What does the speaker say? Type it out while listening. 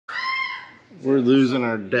We're losing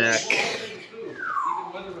our deck.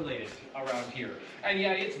 Even weather related around here. And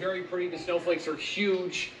yeah, it's very pretty. The snowflakes are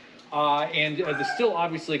huge. And they're still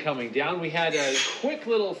obviously coming down. We had a quick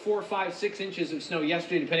little 4, 5, 6 inches of snow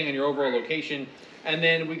yesterday, depending on your overall location. And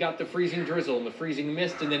then we got the freezing drizzle and the freezing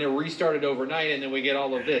mist, and then it restarted overnight, and then we get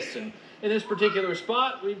all of this. And in this particular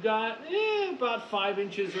spot, we've got about 5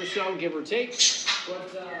 inches or so, give or take.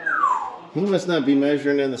 But, he must not be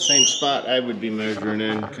measuring in the same spot I would be measuring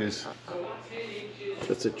in, because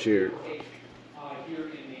that's a cheer. Here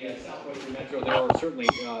in the southwestern metro, there are certainly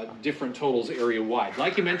different totals area-wide.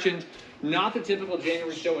 Like you mentioned, not the typical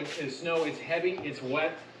January snow. It's heavy, it's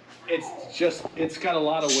wet, it's got a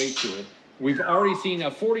lot of weight to it. We've already seen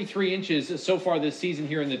 43 inches so far this season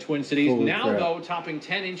here in the Twin Cities. Holy now, crap. though, topping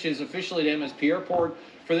 10 inches officially at MSP Airport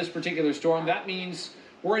for this particular storm. That means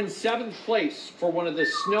we're in 7th place for one of the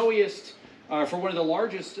snowiest, for one of the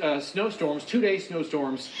largest snowstorms, 2-day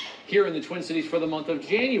snowstorms here in the Twin Cities for the month of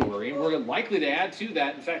January. And we're likely to add to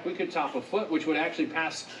that. In fact, we could top a foot, which would actually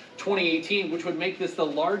pass 2018, which would make this the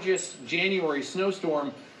largest January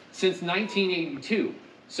snowstorm since 1982.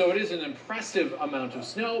 So it is an impressive amount of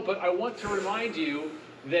snow, but I want to remind you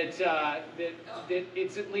that, that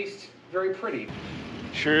it's at least very pretty.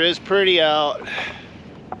 Sure is pretty out.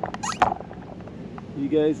 You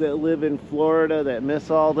guys that live in Florida that miss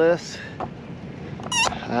all this,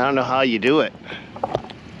 I don't know how you do it.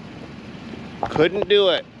 Couldn't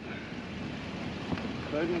do it.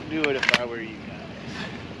 Couldn't do it if I were you guys.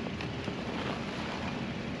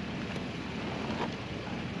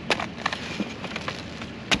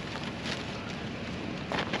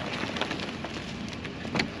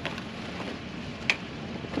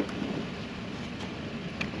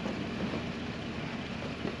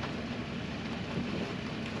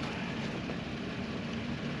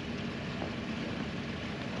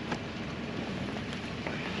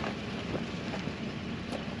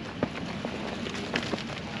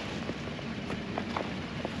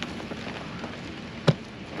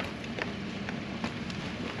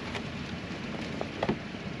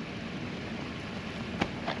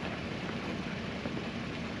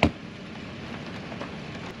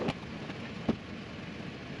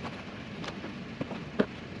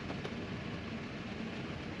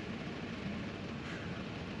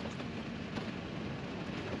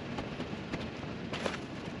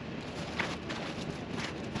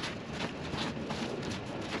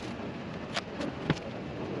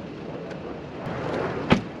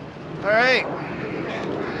 All right,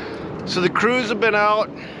 so the crews have been out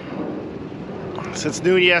since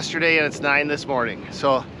noon yesterday and it's 9 this morning.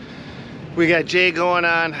 So we got Jay going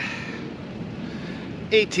on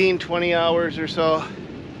 18, 20 hours or so.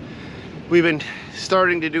 We've been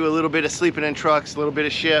starting to do a little bit of sleeping in trucks, a little bit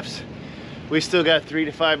of shifts. We still got 3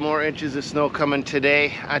 to 5 more inches of snow coming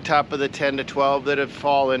today on top of the 10 to 12 that have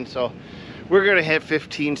fallen. So we're gonna hit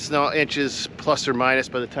 15 snow inches plus or minus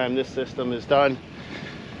by the time this system is done.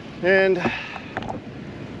 And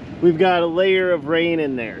we've got a layer of rain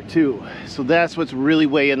in there too. So that's what's really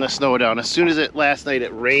weighing the snow down. As soon as last night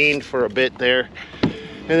it rained for a bit there.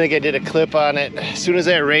 I think I did a clip on it. As soon as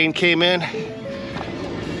that rain came in,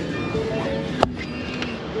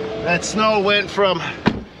 that snow went from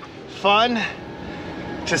fun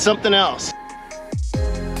to something else.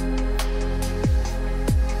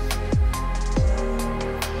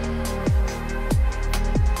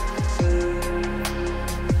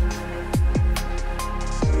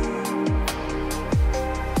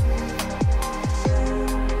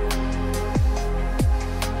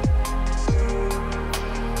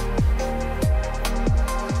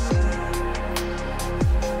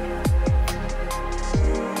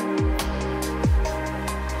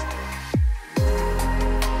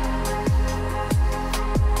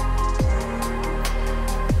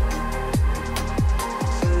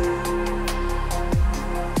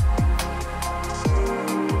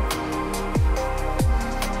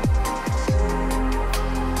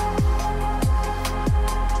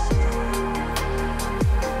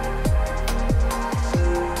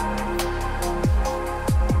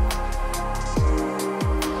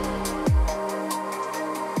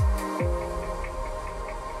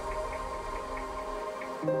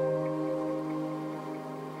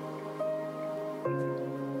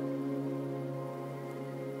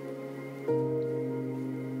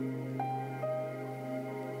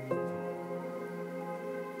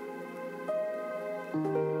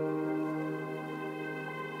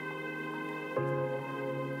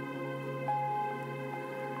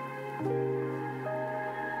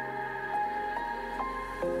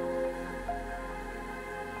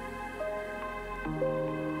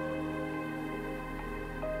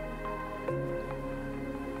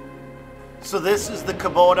 So this is the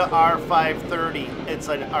Kubota R530. It's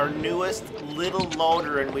our newest little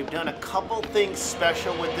loader, and we've done a couple things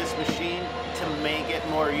special with this machine to make it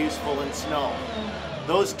more useful in snow.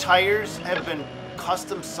 Those tires have been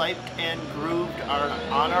custom siped and grooved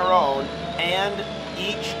on our own, and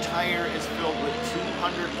each tire is filled with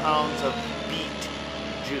 200 pounds of beet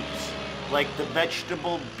juice. Like the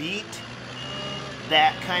vegetable beet,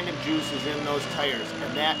 that kind of juice is in those tires,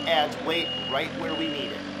 and that adds weight right where we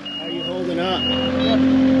need it. How are you holding up?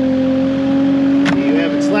 You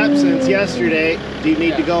haven't slept since yesterday. Do you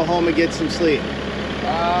need to go home and get some sleep?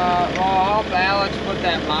 Well, I'll help Alex put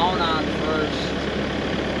that mount on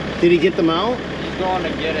first. Did he get the mount? He's going to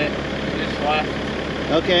get it. He just left.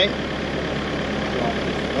 Okay.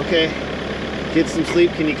 Okay. Get some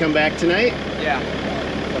sleep. Can you come back tonight? Yeah.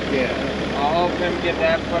 Yeah. I'll help him get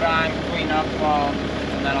that put on, clean up,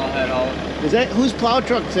 and then I'll head out. Is that whose plow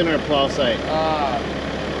truck's in our plow site?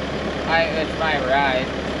 It's my ride.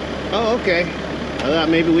 Oh, okay. I thought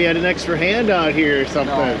maybe we had an extra hand out here or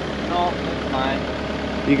something. No, it's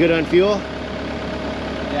mine. You good on fuel?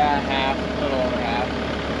 Yeah, half, a little over half.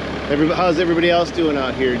 How's everybody else doing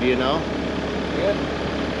out here? Do you know? Good.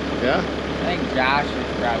 Yeah? I think Josh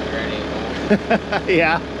is probably ready to go.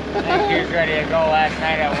 Yeah. I think he was ready to go last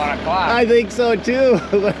night at 1 o'clock. I think so too.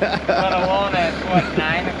 Let alone at, what,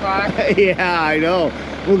 9 o'clock? Yeah, I know.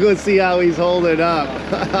 We'll go see how he's holding up.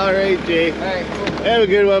 All right, Jay. All right, cool. Have a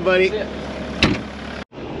good one, buddy.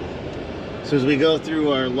 So as we go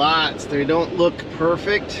through our lots, they don't look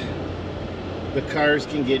perfect. The cars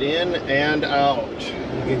can get in and out.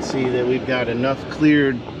 You can see that we've got enough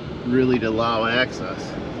cleared really to allow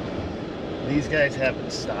access. These guys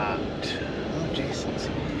haven't stopped. Oh, Jason's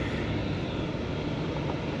here.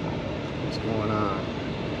 What's going on?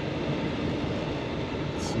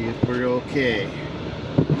 Let's see if we're okay.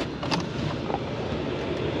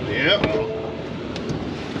 Yep.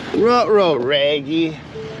 Ruh-roh, Raggy.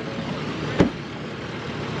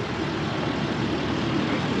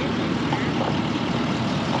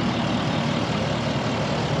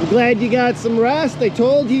 I'm glad you got some rest. I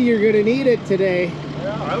told you you're gonna need it today.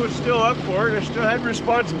 Yeah, I was still up for it. I still had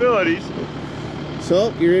responsibilities.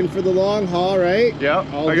 So, you're in for the long haul, right? Yeah,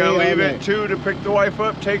 All I gotta day, leave all at night. 2 to pick the wife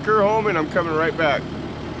up, take her home, and I'm coming right back.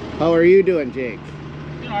 How are you doing, Jake?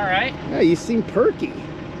 Doing all right. Yeah, you seem perky.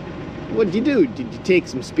 What'd you do? Did you take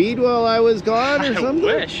some speed while I was gone or something?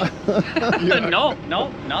 I wish.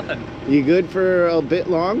 No, nothing. You good for a bit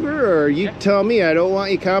longer, or you tell me? I don't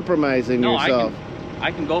want you compromising No, yourself.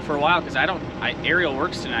 I can go for a while because Ariel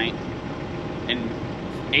works tonight, and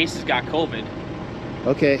Ace has got COVID,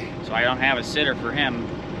 Okay. so I don't have a sitter for him.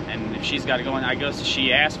 And if she's got to go in, I guess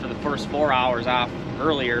she asked for the first 4 hours off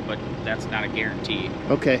earlier, but that's not a guarantee.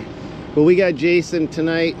 Okay. Well, we got Jason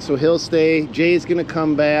tonight, so he'll stay. Jay's gonna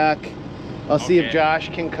come back. I'll see if Okay. Josh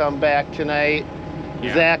can come back tonight.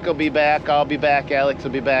 Yeah. Zach will be back. I'll be back. Alex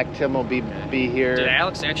will be back. Tim will be here. Did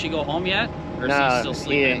Alex actually go home yet, or is Nah, he still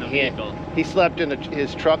sleeping in the vehicle? He slept in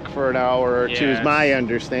his truck for an hour or two, is Yes. my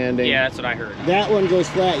understanding. Yeah, that's what I heard. That one goes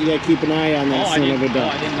flat. You gotta keep an eye on that I son didn't, of a I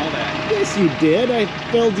duck. didn't know that. Yes, you did. I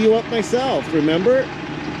filled you up myself, remember?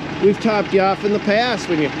 We've topped you off in the past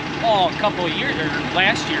when you... Oh, a couple of years, or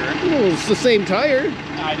last year. Well, it's the same tire.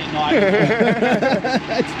 I didn't know. I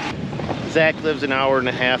didn't know. Zach lives an hour and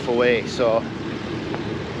a half away, so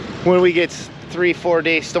when we get 3-4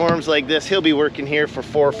 day storms like this, he'll be working here for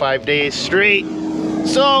 4 or 5 days straight.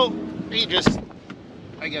 So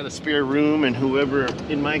I got a spare room, and whoever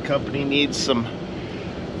in my company needs some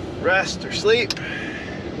rest or sleep,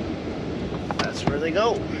 that's where they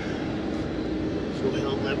go. So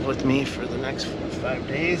he'll live with me for the next 4 or 5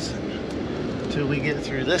 days until we get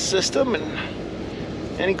through this system, and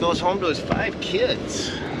then he goes home to his 5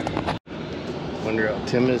 kids. Wonder how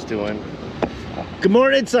Tim is doing. Good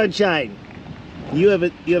morning, sunshine. You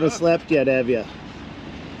haven't slept yet, have you?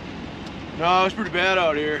 No, it's pretty bad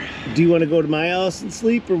out here. Do you want to go to my house and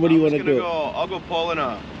sleep, or what do you want to do? I'll go pull in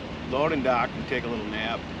a loading dock and take a little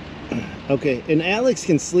nap. Okay, and Alex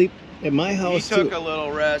can sleep at my house He took too. a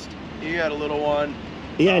little rest. He had a little one.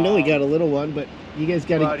 Yeah, I know he got a little one, but you guys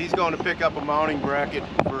got But he's going to pick up a mounting bracket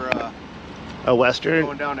for a Western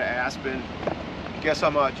going down to Aspen. Guess how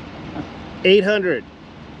much? 800.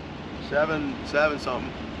 7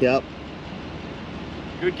 something. Yep,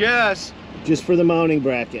 Good guess. just for the mounting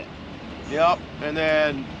bracket. Yep. And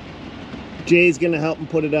then Jay's gonna help him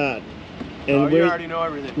put it on. And you already know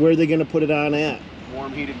everything. where are they gonna put it on at?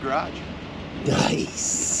 Warm heated garage.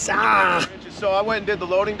 Nice. Ah. So I went and did the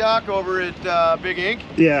loading dock over at Big Ink.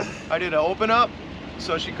 Yeah. I did an open up.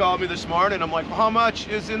 So she called me this morning. I'm like, well, how much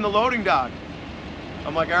is in the loading dock?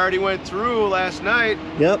 I'm like, I already went through last night.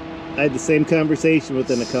 Yep. I had the same conversation with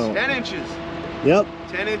an account. 10 inches. Yep.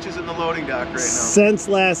 10 inches in the loading dock right now. Since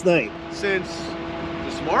last night. Since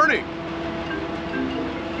this morning.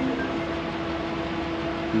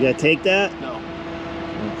 You gotta take that? No,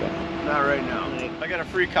 Okay. not right now. I got a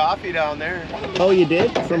free coffee down there. Oh, you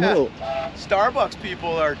did? From Yeah. who? Starbucks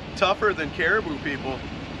people are tougher than Caribou people.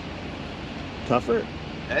 Tougher?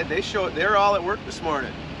 They're all at work this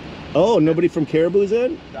morning. Oh, nobody from Caribou's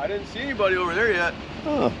in? I didn't see anybody over there yet.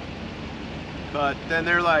 Oh. But then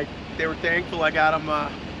they were thankful I got them a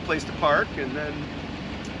place to park, and then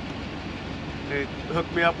they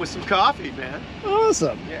hooked me up with some coffee, man.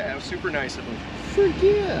 Awesome. Yeah, it was super nice of them. Frick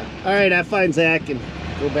yeah. All right, I find Zach and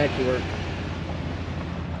go back to work.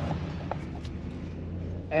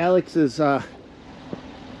 Alex's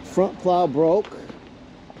front plow broke.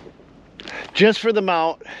 Just for the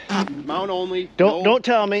mount. Mount only. Don't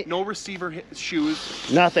tell me. No receiver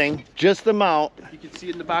shoes. Nothing. Just the mount. You can see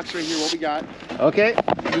it in the box right here what we got. Okay.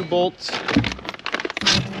 New bolts.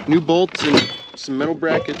 New bolts and some metal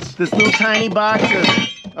brackets. This little tiny box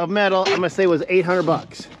of metal, I'm gonna say was 800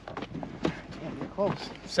 bucks. Damn, you're close.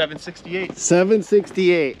 768.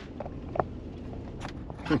 768.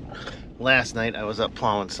 Last night I was up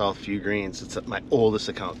plowing Southview Greens. It's at my oldest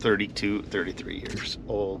account, 33 years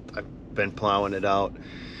old. I've been plowing it out.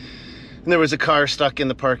 And there was a car stuck in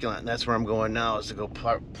the parking lot, and that's where I'm going now, is to go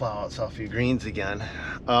plow out Southview Greens again.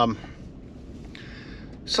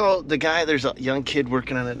 So the guy, there's a young kid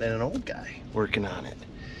working on it and an old guy working on it.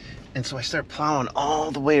 And so I start plowing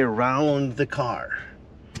all the way around the car.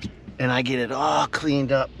 And I get it all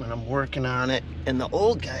cleaned up and I'm working on it. And the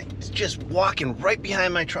old guy is just walking right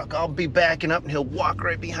behind my truck. I'll be backing up and he'll walk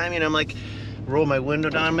right behind me. And I'm like, roll my window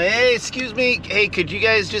down. I'm like, hey, excuse me. Hey, could you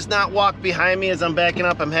guys just not walk behind me as I'm backing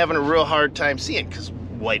up? I'm having a real hard time seeing because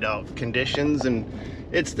whiteout conditions and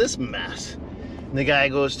it's this mess. And the guy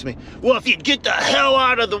goes to me, well, if you'd get the hell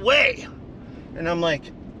out of the way. And I'm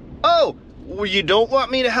like, oh, well, you don't want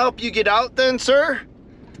me to help you get out then, sir?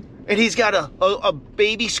 And he's got a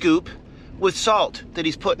baby scoop with salt that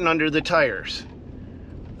he's putting under the tires.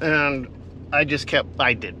 And I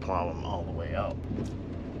did plow him all the way out.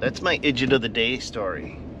 That's my Idiot of the Day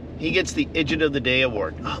story. He gets the Idiot of the Day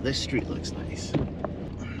award. Oh, this street looks nice.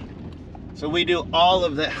 So we do all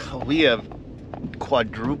of that. We have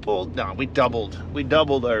quadrupled, no, we doubled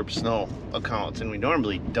our snow accounts, and we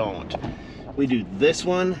normally don't. We do this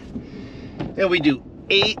one, and we do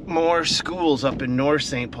 8 more schools up in North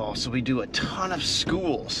St. Paul, so we do a ton of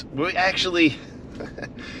schools. We actually,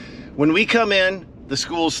 when we come in, the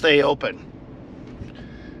schools stay open.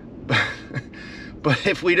 But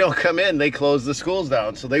if we don't come in, they close the schools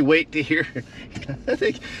down, so they wait to hear.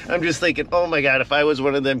 I'm just thinking, oh my God, if I was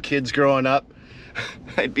one of them kids growing up,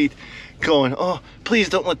 I'd be going, oh, please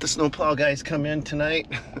don't let the snowplow guys come in tonight.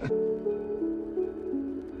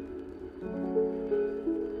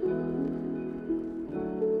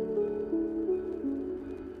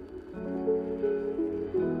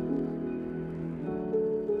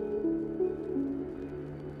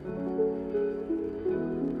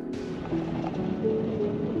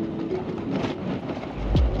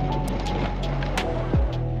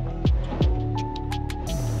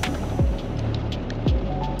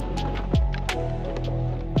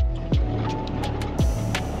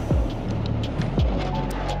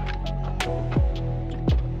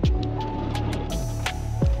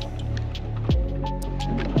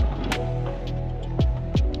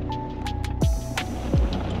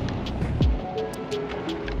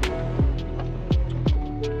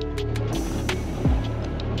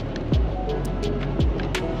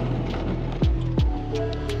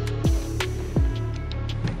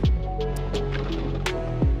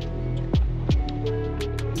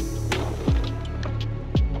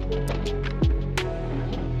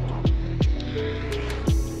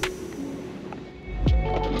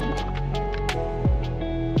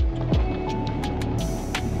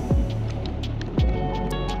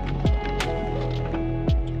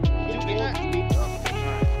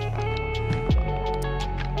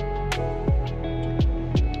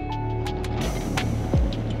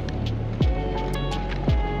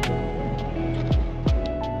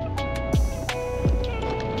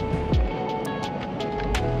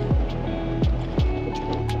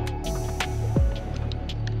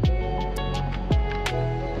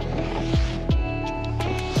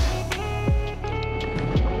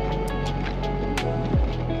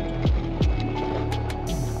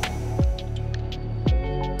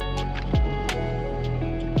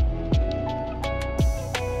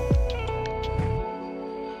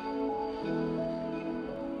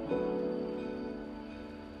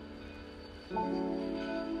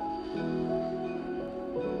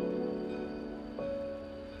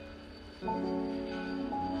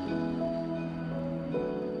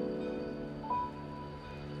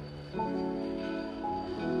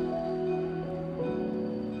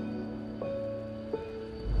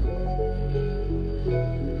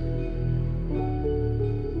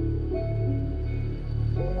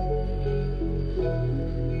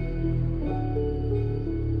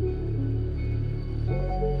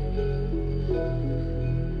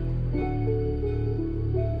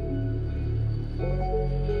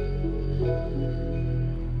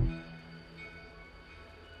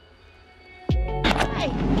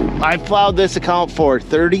 I've plowed this account for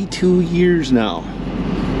 32 years now.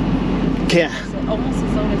 Yeah. Almost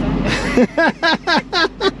as old as I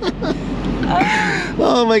am.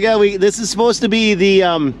 Oh my God, this is supposed to be the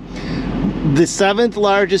 7th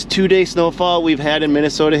largest 2-day snowfall we've had in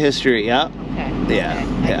Minnesota history. Yeah. Okay. Yeah.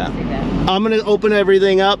 Okay. Yeah. I can see that. I'm gonna open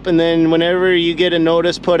everything up, and then whenever you get a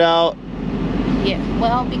notice put out. Yeah.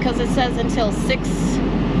 Well, because it says until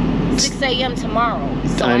 6 a.m. tomorrow.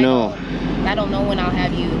 So I know. I don't know when I'll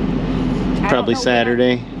have you. Probably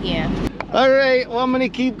Saturday. Yeah. All right. Well, I'm gonna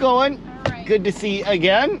keep going. All right. Good to see you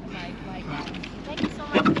again. Bye. Thank you so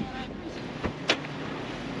much, man.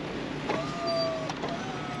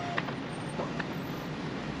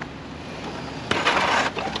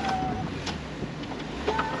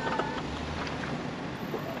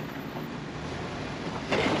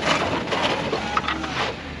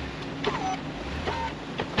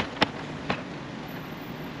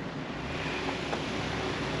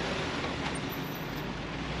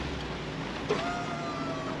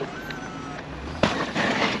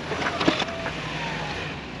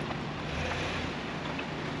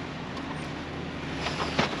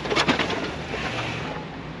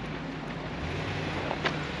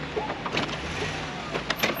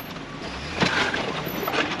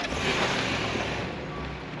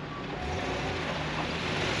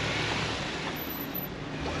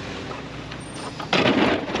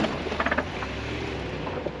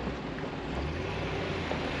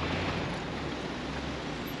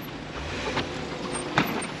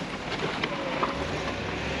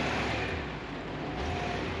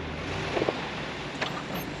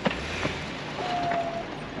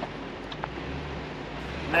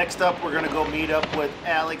 Next up, we're gonna go meet up with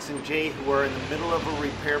Alex and Jay, who are in the middle of a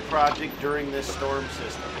repair project during this storm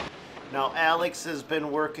system. Now, Alex has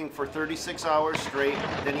been working for 36 hours straight,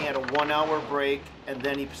 then he had a 1-hour break, and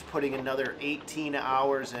then he's putting another 18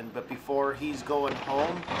 hours in. But before he's going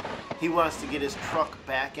home, he wants to get his truck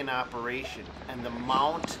back in operation. And the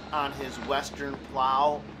mount on his Western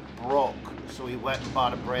plow broke. So he went and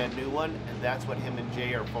bought a brand new one, and that's what him and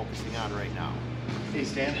Jay are focusing on right now. Hey,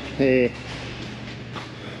 Stan. Hey.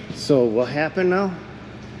 So what happened now?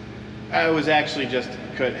 I was actually just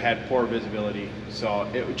had poor visibility, so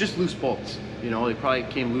it was just loose bolts. You know, they probably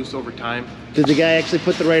came loose over time. Did the guy actually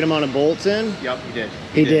put the right amount of bolts in? Yep, he did.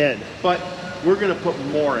 He did. But we're gonna put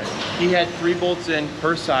more in. He had 3 bolts in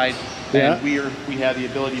per side, Yeah. and we have the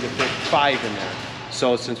ability to fit 5 in there.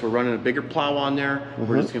 So since we're running a bigger plow on there,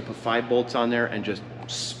 we're just gonna put 5 bolts on there and just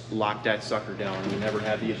lock that sucker down, and we never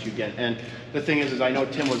have the issue again. And the thing is I know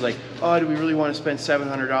Tim was like, oh, do we really want to spend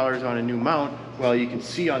 $700 on a new mount? Well, you can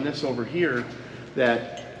see on this over here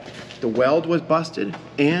that the weld was busted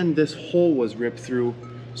and this hole was ripped through.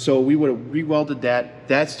 So we would have re-welded that.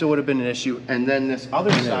 That still would have been an issue. And then this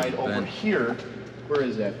other side over here, where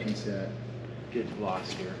is that piece at? Get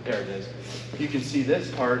lost here. There it is. You can see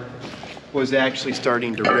this part was actually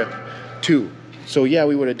starting to rip too. So yeah,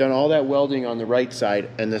 we would have done all that welding on the right side,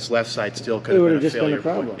 and this left side still could have been a just failure been a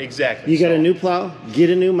problem. point. Exactly. You got a new plow, get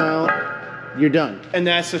a new mount, you're done. And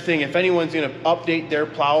that's the thing. If anyone's going to update their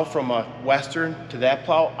plow from a Western to that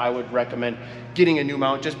plow, I would recommend getting a new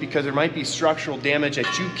mount, just because there might be structural damage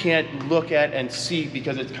that you can't look at and see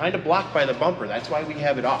because it's kind of blocked by the bumper. That's why we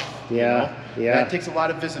have it off. Yeah, you know? yeah. That takes a lot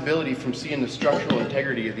of visibility from seeing the structural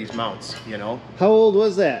integrity of these mounts, you know? How old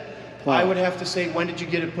was that plow? I would have to say, when did you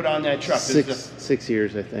get it put on that truck? This is 6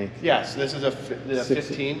 years, I think. yes, this is a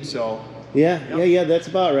 15, so. Yeah, Yep. yeah, that's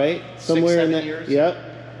about right. Somewhere 6, in 7 that. years. Yep.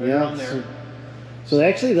 Right Yeah. around there. So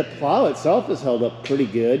actually, the plow itself has held up pretty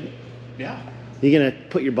good. Yeah. You gonna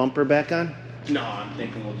put your bumper back on? No, I'm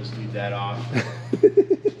thinking we'll just leave that off.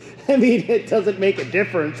 I mean, it doesn't make a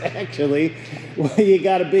difference, actually. Well, you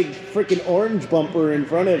got a big freaking orange bumper in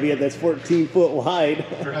front of you that's 14 foot wide.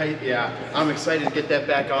 Right, yeah. I'm excited to get that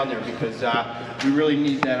back on there because we really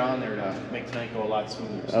need that on there to make tonight go a lot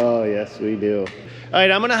smoother. Oh, yes, we do. All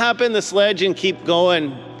right, I'm gonna hop in the sledge and keep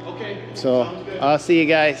going. Okay. So Sounds good. I'll see you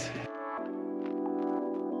guys.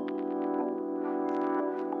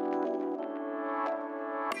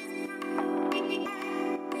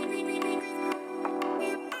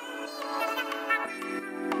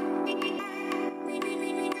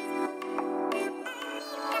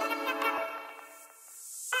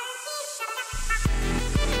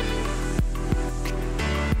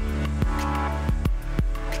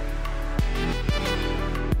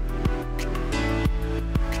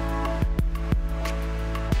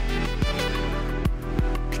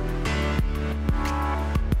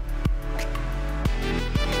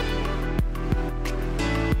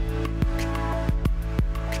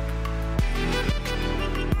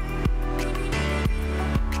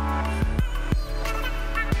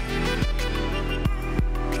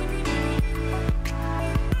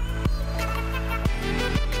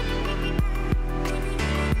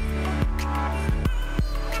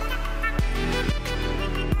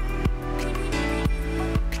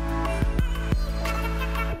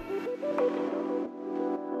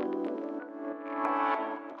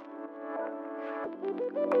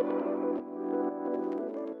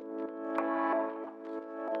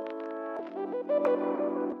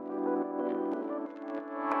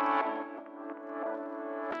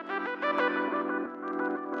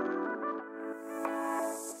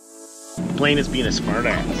 Blaine is being a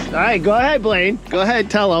smartass. All right, go ahead, Blaine. Go ahead,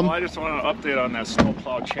 tell him. Well, I just want an update on that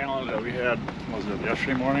snowplow challenge that we had. Was it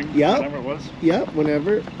yesterday morning? Yep. Whatever it was. Yep,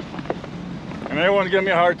 whenever. And everyone's giving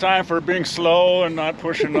me a hard time for being slow and not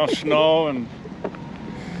pushing enough snow. And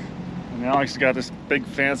Alex got this big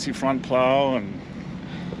fancy front plow, and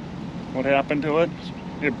what happened to it?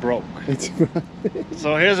 It broke.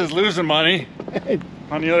 So his is losing money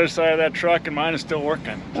on the other side of that truck, and mine is still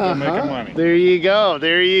working. Still making money. There you go.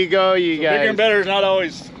 There you go, you guys. Bigger and better is not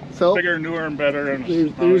always So bigger, newer, and better. And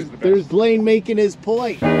it's not always the best. There's Blaine making his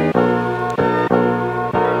point.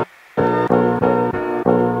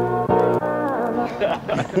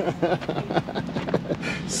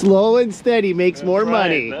 Slow and steady makes more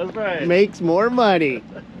money. That's right. Makes more money.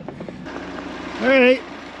 All right.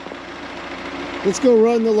 Let's go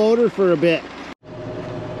run the loader for a bit.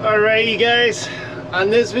 All right, you guys. On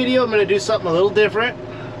this video, I'm going to do something a little different.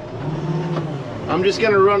 I'm just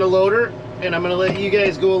going to run a loader, and I'm going to let you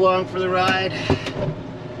guys go along for the ride.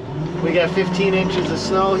 We got 15 inches of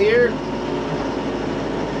snow here.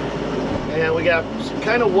 And we got some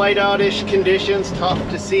kind of whiteout-ish conditions, tough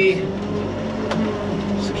to see.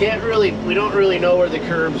 So we don't really know where the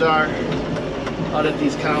curbs are out at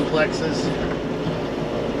these complexes.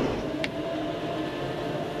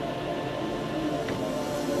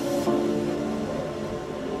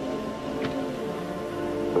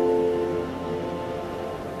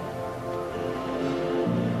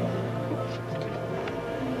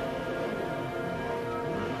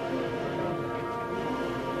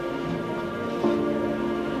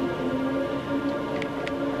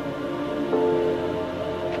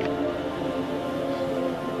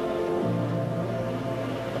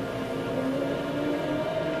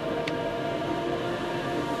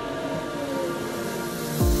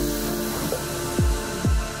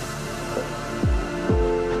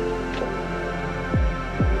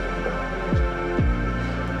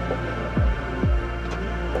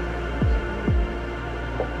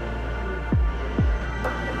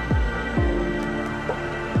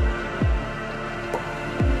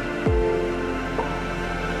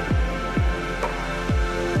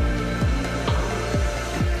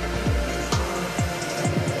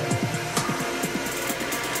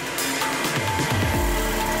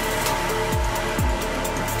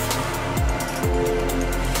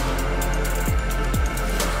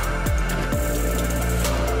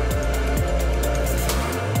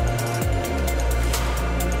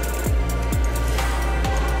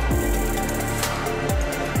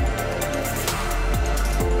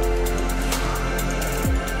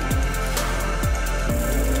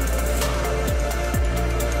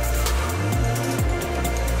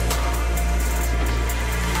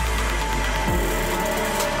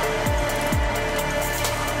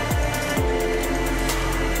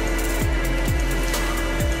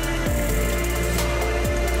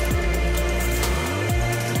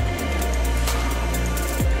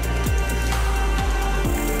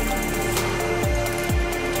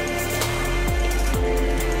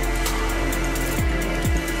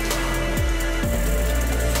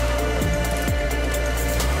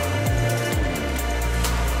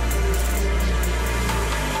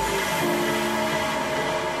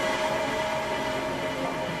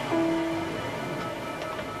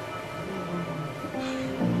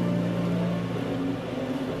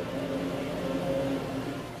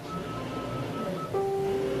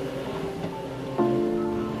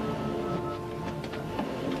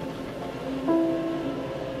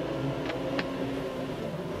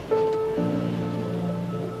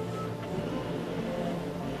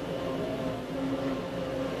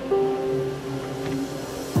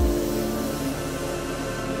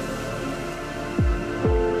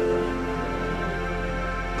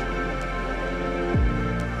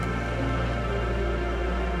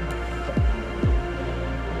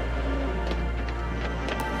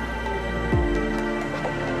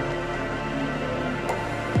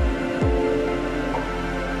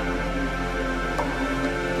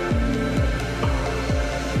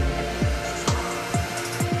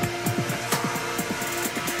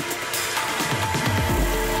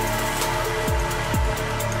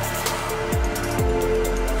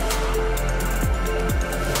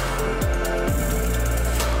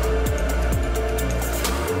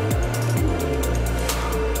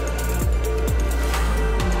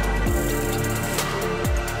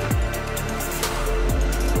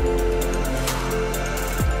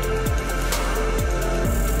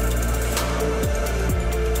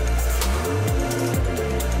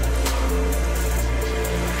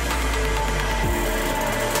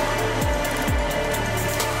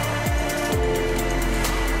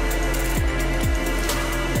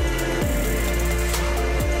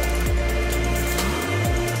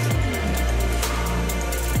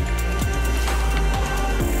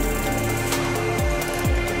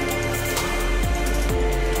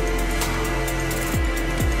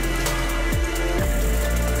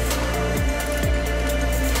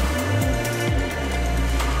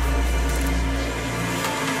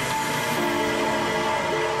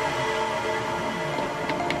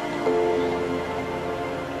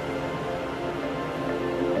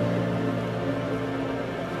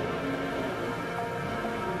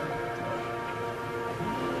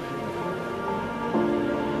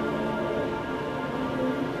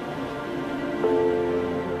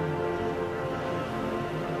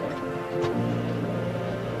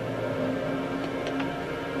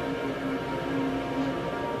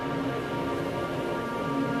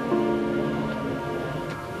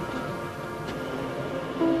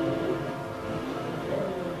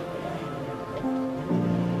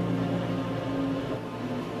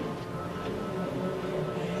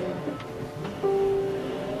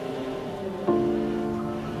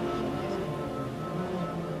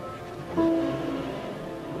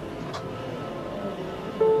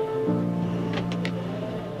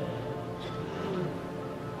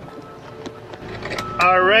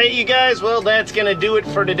 All right, you guys, well, that's gonna do it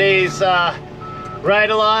for today's ride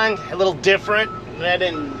along. A little different. I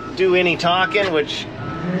didn't do any talking, which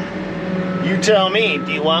you tell me.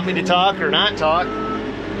 Do you want me to talk or not talk?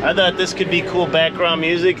 I thought this could be cool background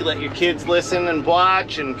music. Let your kids listen and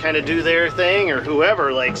watch and kind of do their thing, or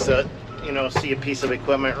whoever likes to, you know, see a piece of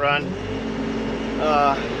equipment run.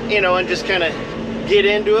 You know, and just kind of get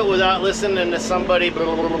into it without listening to somebody blah,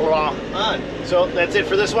 blah, blah, blah, on. So that's it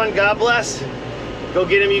for this one. God bless. Go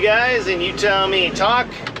get them, you guys, and you tell me, talk,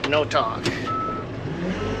 no talk.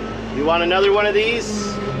 You want another one of these?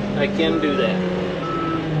 I can do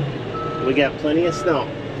that. We got plenty of snow.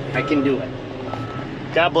 I can do it.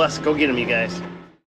 God bless. Go get them, you guys.